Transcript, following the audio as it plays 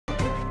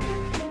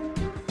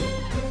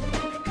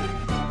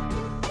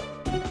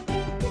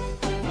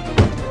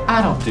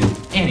I don't do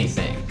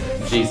anything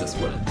Jesus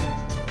wouldn't.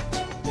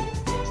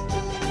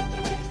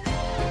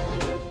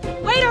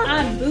 Waiter!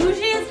 I'm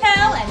bougie as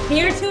hell and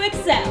here to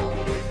excel.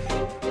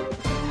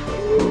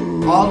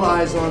 All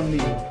eyes on me,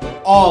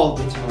 all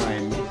the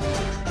time.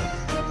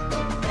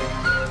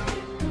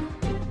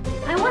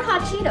 I want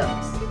hot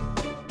Cheetos.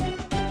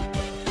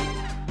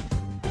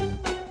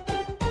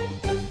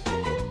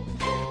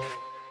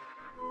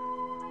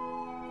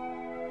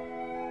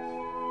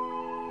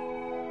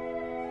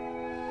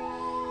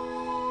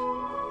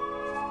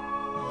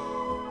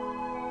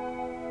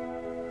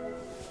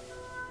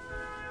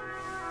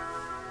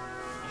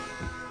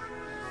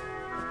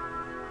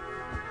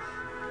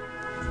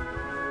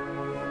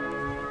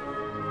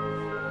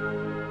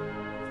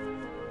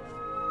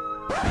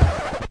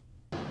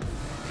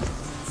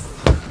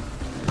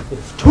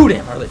 It's too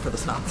damn early for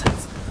this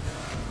nonsense.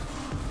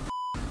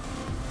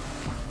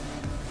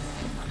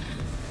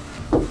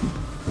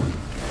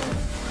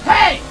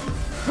 Hey!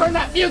 Turn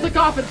that music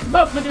off and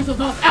smoke Medusa's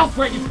nose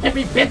elsewhere, you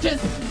hippie bitches!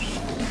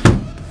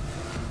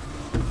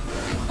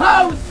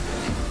 Hose!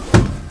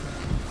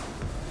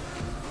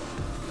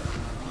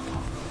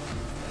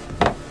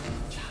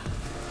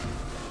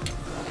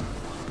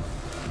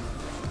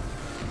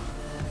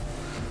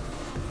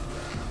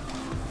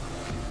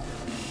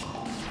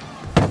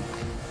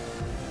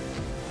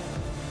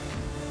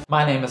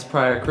 My name is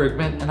Pryor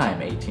Krugman, and I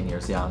am 18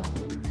 years young.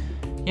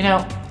 You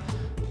know,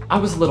 I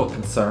was a little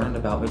concerned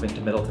about moving to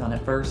Middletown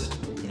at first.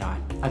 You know,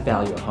 I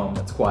value a home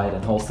that's quiet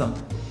and wholesome.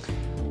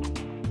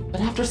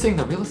 But after seeing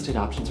the real estate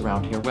options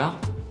around here, well,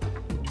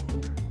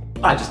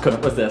 I just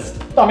couldn't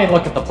resist. I mean,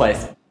 look at the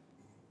place.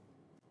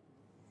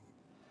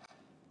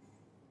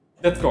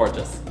 It's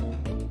gorgeous.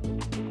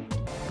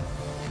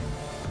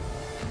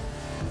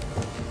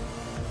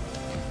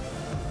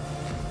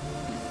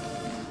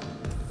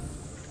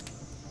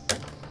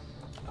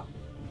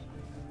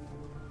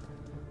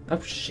 Oh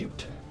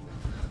shoot.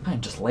 I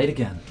am just late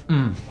again.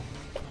 Oh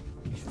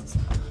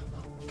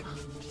god,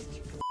 just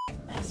you f***ing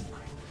mess,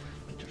 Brian.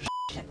 Get your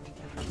shit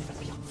together. You gotta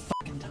be on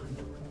fucking time.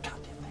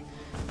 Goddamn thing.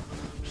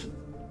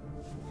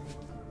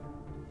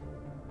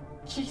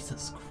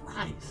 Jesus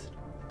Christ.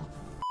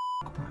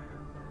 What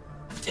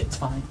the f***, Brian? It's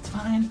fine, it's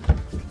fine.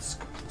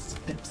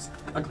 It's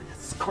ugly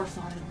as course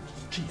on it.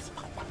 Jeez,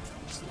 my wife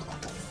just look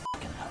like a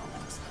fucking hell.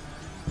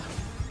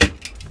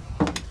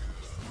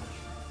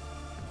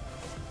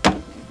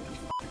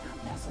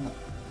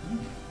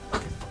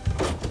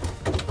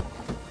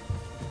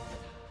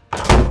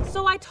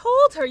 So I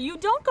told her you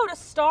don't go to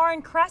Star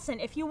and Crescent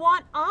if you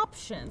want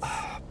options.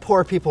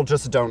 Poor people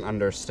just don't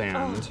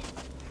understand.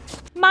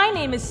 My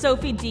name is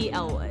Sophie D.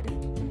 Elwood.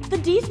 The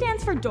D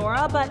stands for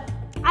Dora, but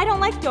I don't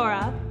like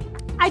Dora.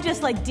 I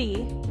just like D.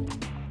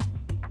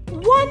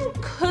 One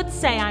could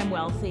say I'm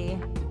wealthy.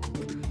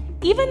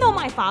 Even though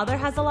my father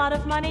has a lot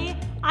of money,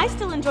 I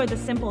still enjoy the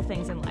simple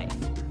things in life.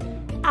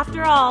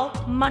 After all,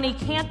 money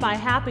can't buy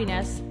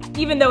happiness,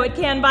 even though it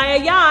can buy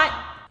a yacht.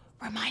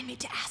 Remind me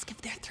to ask if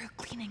they're through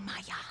cleaning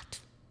my yacht.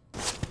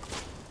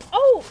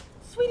 Oh,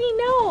 sweetie,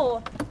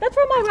 no. That's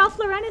where my Ralph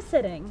Lauren is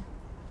sitting.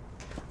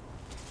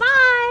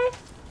 Bye.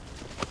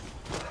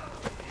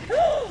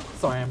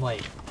 Sorry I'm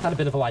late. Had a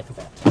bit of a life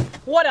event.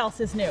 What else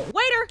is new?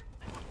 Waiter!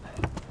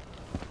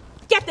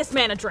 Get this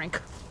man a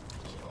drink.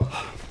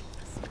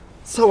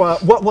 So,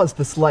 what was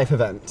this life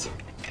event?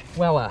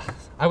 Well,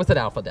 I was at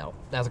Alpha Del,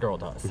 as a girl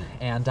does.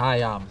 And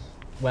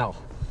well,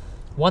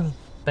 one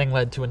thing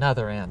led to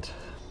another and...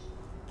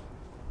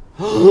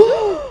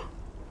 Oh,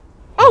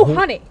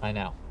 honey. I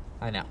know.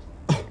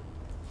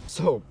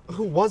 So,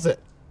 who was it?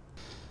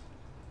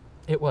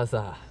 It was,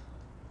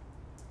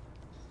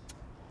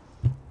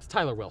 it's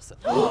Tyler Wilson.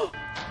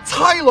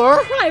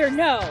 Tyler! Pryor,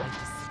 no.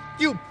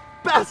 You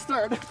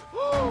bastard!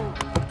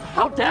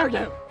 How dare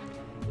you!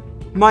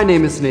 My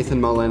name is Nathan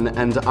Mullen,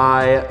 and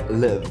I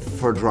live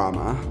for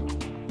drama.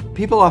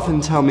 People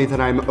often tell me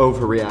that I'm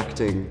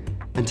overreacting,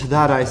 and to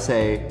that I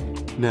say,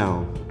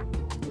 no,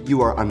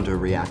 you are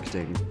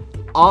underreacting.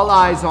 All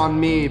eyes on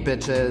me,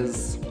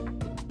 bitches.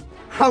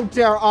 How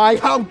dare I?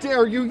 How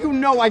dare you? You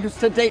know I used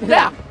to date him.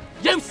 Yeah,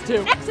 used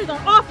to! Exes are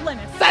off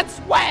limits. That's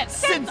when!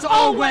 Since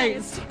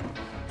always.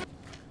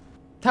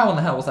 How in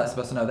the hell was I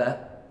supposed to know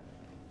that?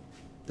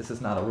 This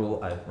is not a rule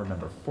I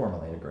remember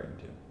formally agreeing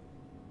to.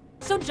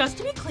 So just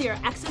to be clear,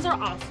 exes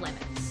are off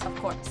limits, of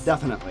course.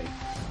 Definitely.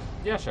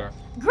 Yeah, sure.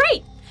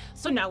 Great!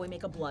 So now we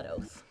make a blood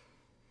oath.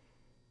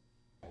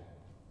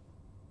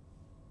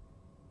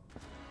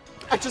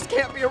 I just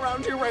can't be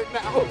around you right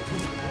now.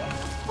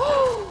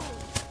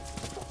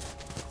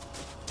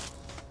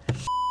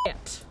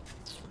 Shit.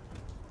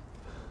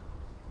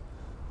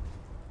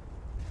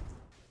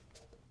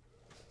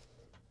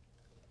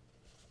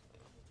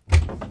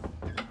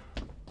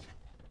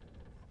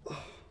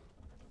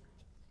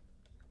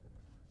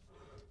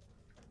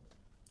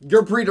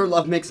 Your breeder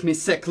love makes me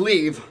sick.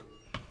 Leave.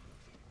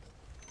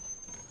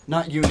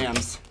 Not you,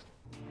 Nams.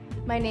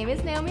 My name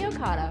is Naomi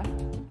Okada.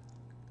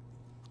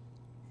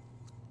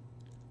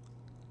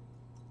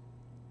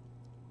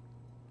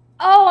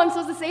 Oh, I'm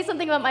supposed to say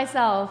something about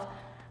myself.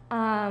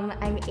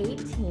 I'm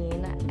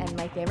 18, and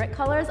my favorite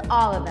color is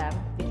all of them,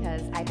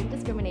 because I think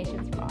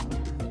discrimination's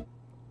wrong.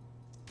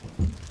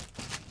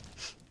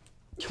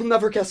 You'll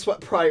never guess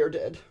what Pryor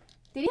did.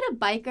 Did he hit a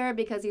biker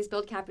because he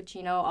spilled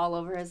cappuccino all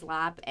over his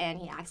lap, and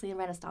he accidentally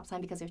ran a stop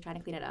sign because he was trying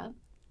to clean it up?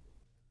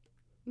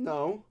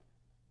 No.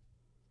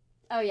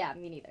 Oh yeah,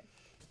 me neither.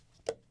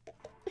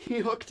 He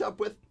hooked up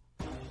with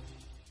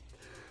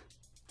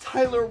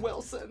Tyler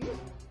Wilson.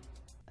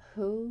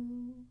 Who?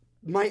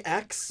 My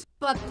ex?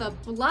 But the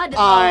blood.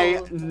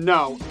 I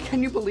know.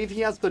 Can you believe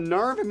he has the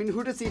nerve? I mean,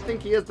 who does he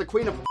think he is, the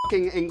Queen of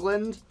fucking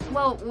England?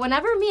 Well,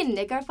 whenever me and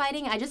Nick are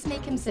fighting, I just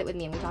make him sit with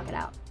me and we talk it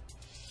out.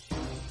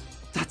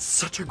 That's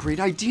such a great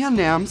idea,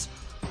 Nams.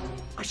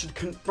 I should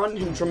confront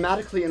him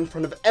dramatically in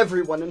front of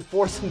everyone and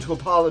force him to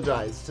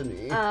apologize to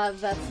me.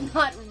 That's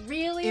not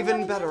really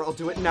Even better, I'll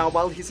do it now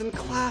while he's in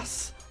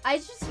class. I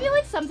just feel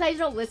like sometimes you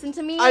don't listen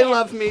to me. I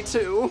love me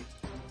too.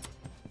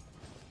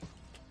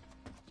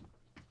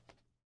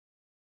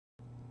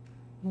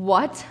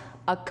 What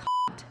a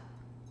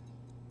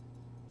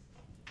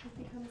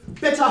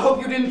Bitch, I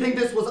hope you didn't think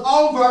this was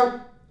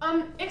over!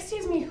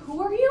 Excuse me,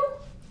 who are you?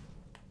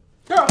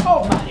 Girl,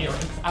 hold my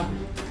earrings.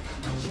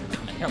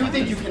 You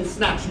think you can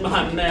snatch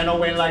my man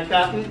away like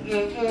that?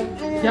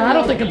 Yeah, I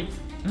don't think I'm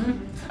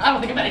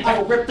any I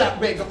will rip that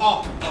wig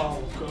off.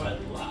 Oh, good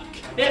luck.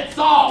 It's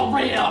all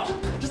real.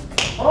 Just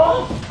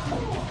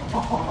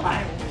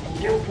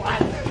you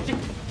what? You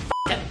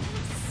fucking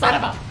son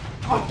of a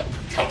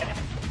take it,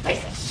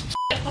 piece of shit.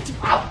 Let you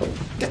out.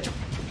 Get your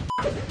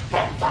fucking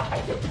hands off me,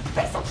 you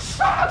piece of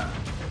shit.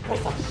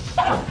 Piece of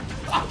shit.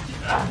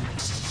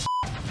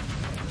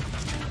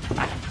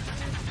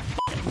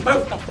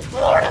 Move to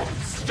Florida,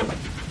 stupid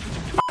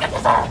fucking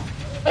deserve.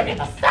 Maybe in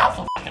the south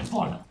of fucking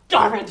Florida.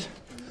 Garbage.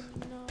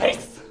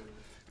 Piece.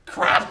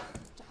 Crap.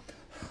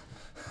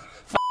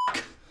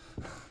 Fuck.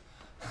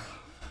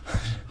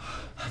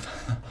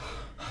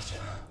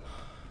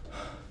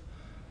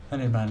 I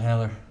need my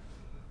inhaler.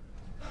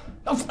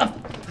 I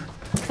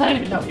didn't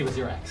even know he was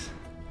your ex.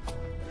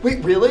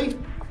 Wait, really?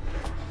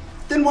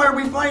 Then why are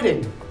we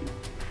fighting?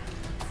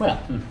 Well,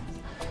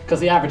 because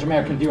the average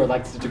American viewer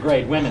likes to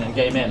degrade women and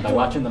gay men by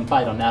watching them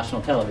fight on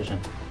national television.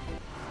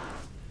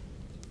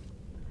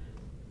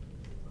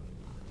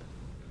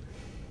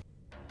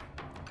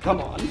 Come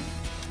on.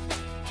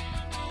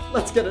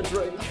 Let's get a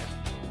drink.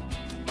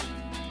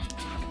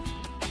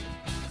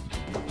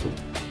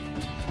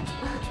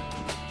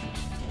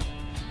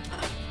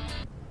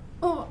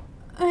 Oh,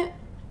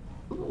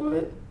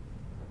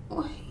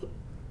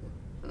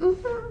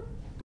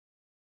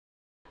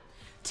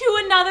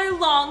 To another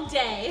long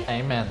day.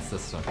 Amen,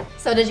 sister.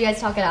 So did you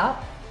guys talk it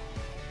out?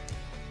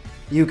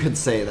 You could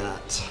say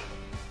that.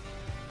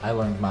 I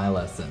learned my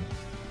lesson.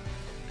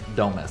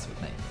 Don't mess with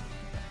me.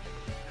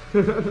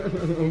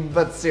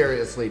 But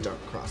seriously, don't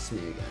cross me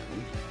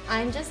again.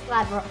 I'm just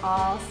glad we're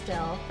all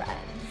still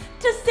friends.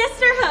 To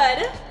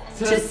sisterhood.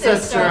 To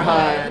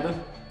sisterhood.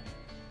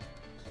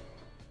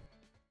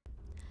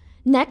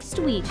 Next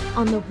week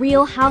on The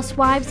Real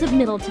Housewives of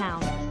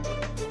Middletown,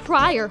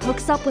 Pryor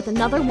hooks up with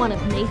another one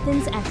of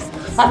Nathan's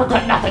exes. I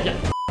regret nothing, you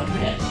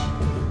bitch.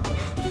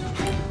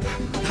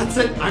 That's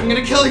it. I'm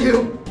gonna kill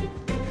you.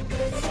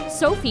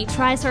 Sophie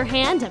tries her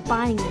hand at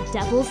buying the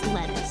devil's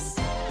lettuce.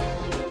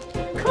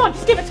 Come on,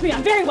 just give it to me.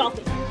 I'm very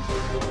wealthy.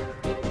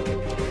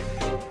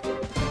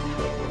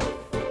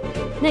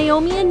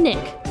 Naomi and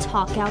Nick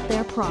talk out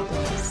their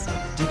problems.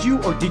 Did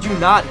you or did you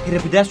not hit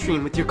a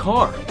pedestrian with your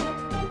car?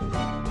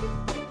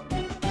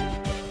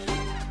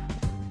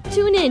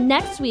 Tune in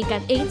next week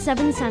at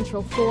 8/7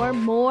 Central for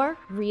more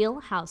Real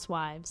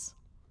Housewives.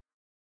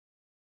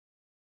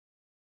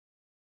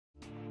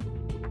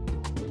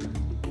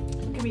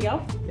 Can we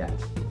go? Yeah.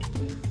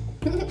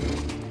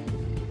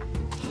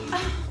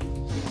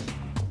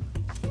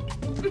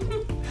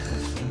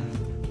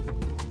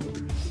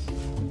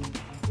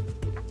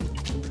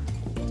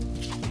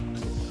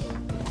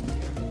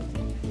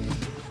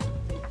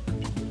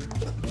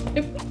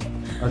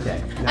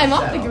 Okay. I'm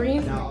off the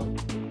green. No.